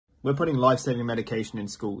We're putting life-saving medication in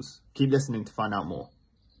schools. Keep listening to find out more.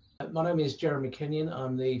 My name is Jeremy Kenyon.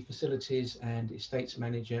 I'm the Facilities and Estates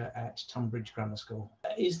Manager at Tonbridge Grammar School.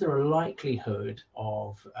 Is there a likelihood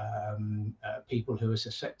of people who are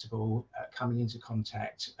susceptible coming into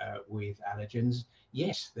contact with allergens?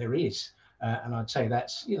 Yes, there is. And I'd say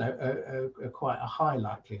that's, quite a high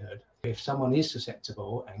likelihood. If someone is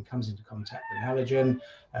susceptible and comes into contact with an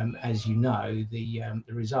allergen, as you know, the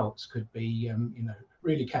results could be,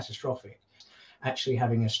 really catastrophic. Actually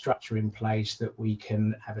having a structure in place that we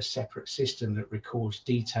can have a separate system that records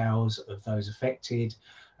details of those affected,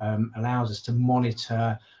 allows us to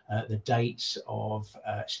monitor the dates of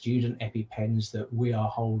student EpiPens that we are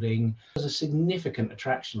holding. A significant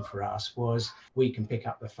attraction for us was we can pick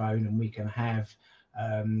up the phone and we can have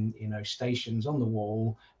stations on the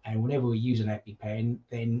wall, and whenever we use an EpiPen,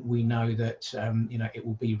 then we know that it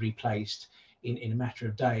will be replaced in a matter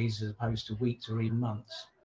of days as opposed to weeks or even months.